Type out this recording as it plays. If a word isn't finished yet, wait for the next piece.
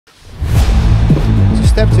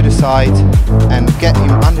step to the side and get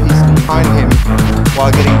him under his knee, behind him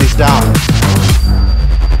while getting this down.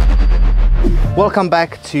 Welcome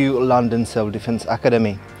back to London Self-Defense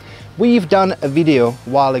Academy. We've done a video a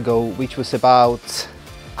while ago which was about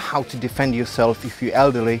how to defend yourself if you're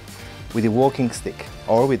elderly with a walking stick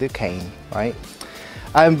or with a cane, right?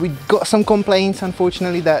 We got some complaints,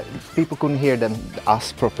 unfortunately, that people couldn't hear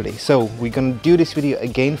us properly. So we're going to do this video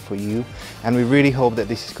again for you, and we really hope that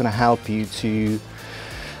this is going to help you to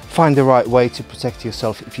find the right way to protect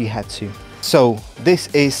yourself if you had to. So this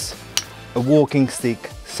is a walking stick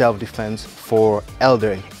self-defense for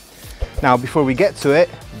elderly. Now, before we get to it,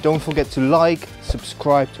 don't forget to like,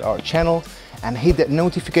 subscribe to our channel and hit that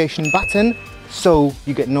notification button so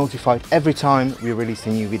you get notified every time we release a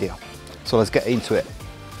new video. So let's get into it.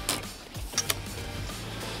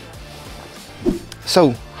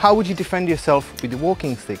 So how would you defend yourself with the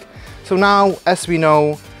walking stick? So now, as we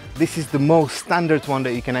know, this is the most standard one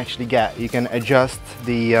that you can actually get. You can adjust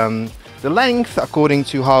the length according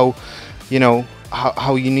to how, you know,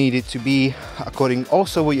 how you need it to be, according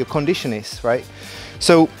also what your condition is, right?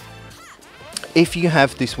 So if you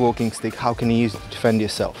have this walking stick, how can you use it to defend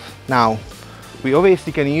yourself? Now, we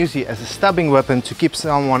obviously can use it as a stabbing weapon to keep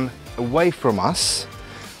someone away from us,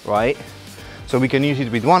 right? So we can use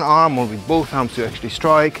it with one arm or with both arms to actually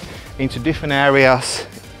strike into different areas,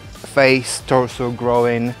 face, torso,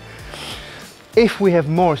 groin. If we have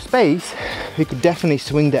more space, we could definitely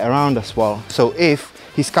swing that around as well. So if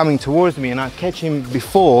he's coming towards me and I catch him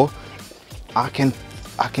before, I can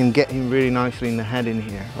get him really nicely in the head in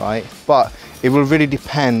here, right? But it will really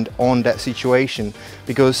depend on that situation,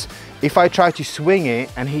 because if I try to swing it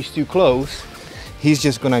and he's too close, he's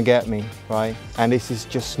just gonna get me, right? And this is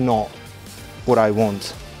just not what I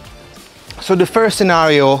want. So the first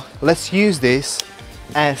scenario, let's use this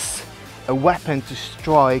as a weapon to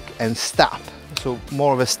strike and stab. So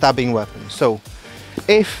more of a stabbing weapon. So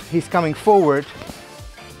if he's coming forward,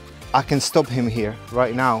 I can stop him here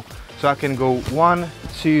right now. So I can go 1,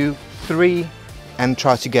 2, 3 and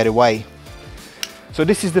try to get away. So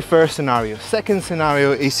this is the first scenario. Second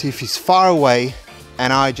scenario is if he's far away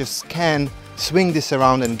and I just can swing this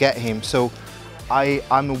around and get him. So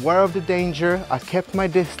I'm aware of the danger, I kept my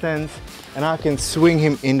distance, and I can swing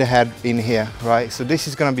him in the head in here, right? So this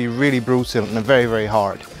is gonna be really brutal and very, very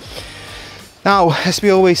hard. Now, as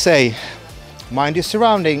we always say, mind your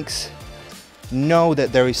surroundings, know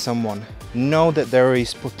that there is someone, know that there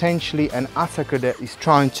is potentially an attacker that is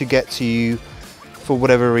trying to get to you for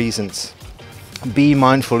whatever reasons. Be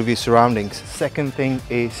mindful of your surroundings. Second thing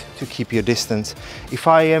is to keep your distance. If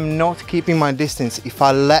I am not keeping my distance, if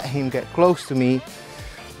I let him get close to me,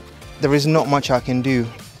 there is not much I can do,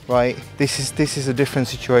 right? This is a different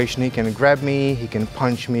situation. He can grab me, he can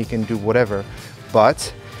punch me, he can do whatever.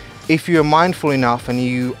 But if you're mindful enough and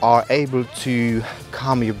you are able to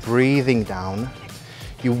calm your breathing down,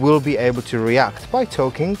 you will be able to react by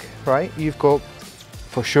talking, right? You've got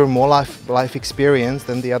for sure more life experience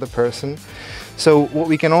than the other person. So what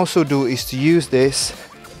we can also do is to use this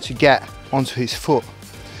to get onto his foot.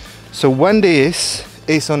 So when this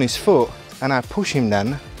is on his foot and I push him,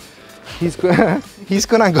 then he's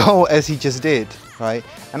gonna go as he just did, right?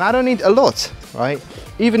 And I don't need a lot, right?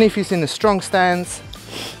 Even if he's in a strong stance,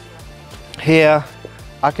 here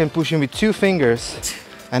I can push him with 2 fingers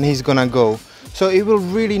and he's gonna go. So it will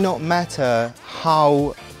really not matter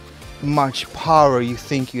how much power you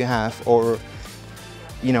think you have, or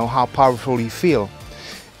you know, how powerful you feel.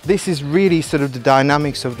 This is really sort of the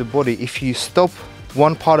dynamics of the body. If you stop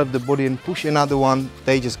one part of the body and push another one,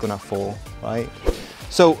 they're just gonna fall, right?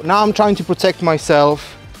 So now I'm trying to protect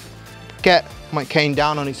myself, get my cane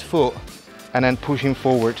down on his foot and then push him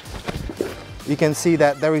forward. You can see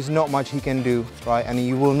that there is not much he can do, right? And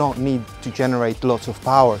you will not need to generate lots of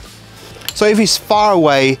power. So if he's far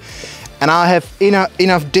away and I have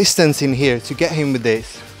enough distance in here to get him with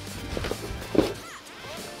this,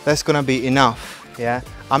 that's gonna be enough, yeah?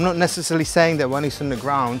 I'm not necessarily saying that when he's on the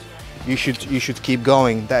ground, you should keep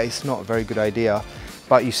going. That is not a very good idea,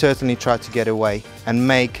 but you certainly try to get away and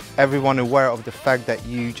make everyone aware of the fact that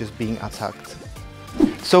you just being attacked.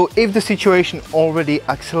 So if the situation already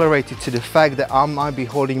accelerated to the fact that I might be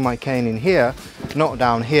holding my cane in here, not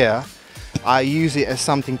down here, I use it as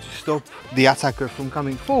something to stop the attacker from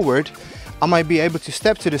coming forward, I might be able to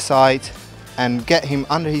step to the side and get him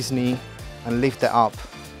under his knee and lift it up.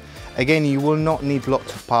 Again, you will not need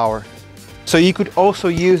lots of power. So you could also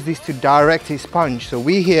use this to direct his punch. So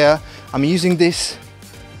I'm using this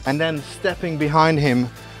and then stepping behind him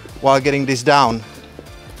while getting this down.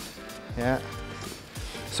 Yeah.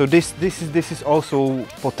 So this is also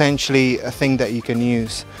potentially a thing that you can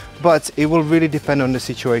use, but it will really depend on the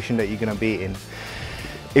situation that you're gonna be in.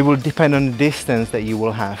 It will depend on the distance that you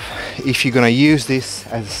will have. If you're gonna use this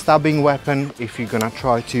as a stabbing weapon, if you're gonna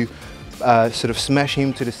try to sort of smash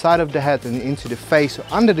him to the side of the head and into the face or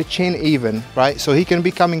under the chin even, right? So he can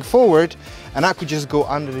be coming forward and I could just go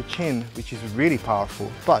under the chin, which is really powerful.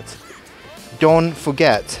 But don't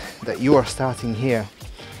forget that you are starting here.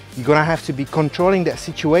 You're gonna have to be controlling that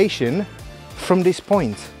situation from this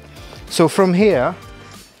point. So from here,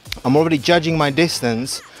 I'm already judging my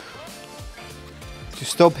distance to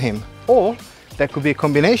stop him. Or that could be a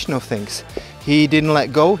combination of things. He didn't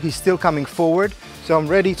let go, he's still coming forward, so I'm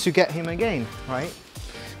ready to get him again, right?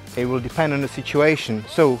 It will depend on the situation.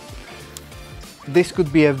 So this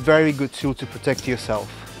could be a very good tool to protect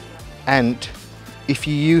yourself. And if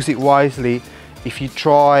you use it wisely, if you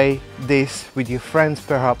try this with your friends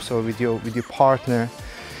perhaps, or with your partner,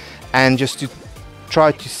 and just to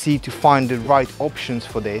try to find the right options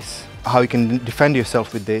for this, how you can defend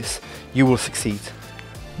yourself with this, you will succeed.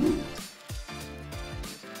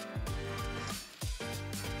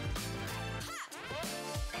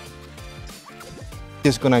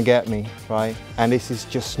 Just gonna get me, right? And this is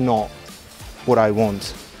just not what I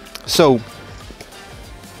want. So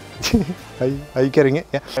are you getting it?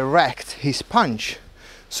 Yeah. Direct his punch,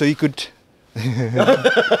 so you could get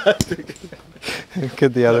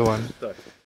the other one.